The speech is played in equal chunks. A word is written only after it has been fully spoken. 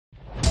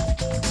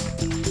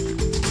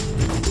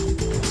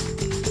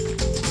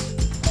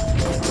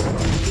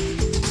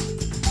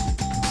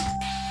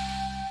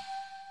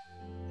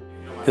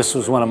This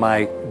was one of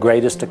my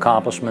greatest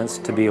accomplishments,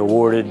 to be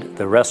awarded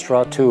the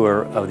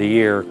Restaurateur of the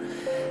Year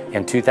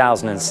in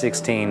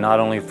 2016, not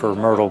only for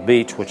Myrtle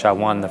Beach, which I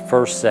won the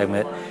first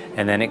segment,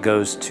 and then it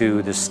goes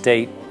to the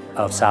state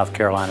of South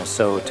Carolina.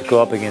 So to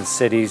go up against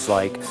cities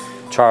like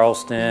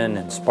Charleston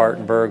and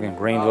Spartanburg and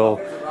Greenville,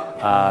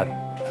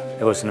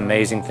 it was an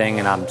amazing thing,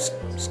 and I'm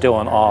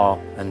still in awe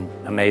and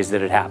amazed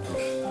that it happened.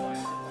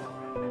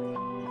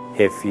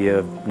 If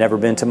you've never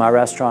been to my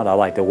restaurant, I'd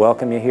like to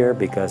welcome you here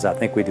because I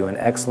think we do an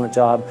excellent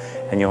job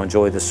and you'll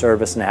enjoy the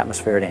service and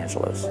atmosphere at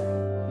Angelo's.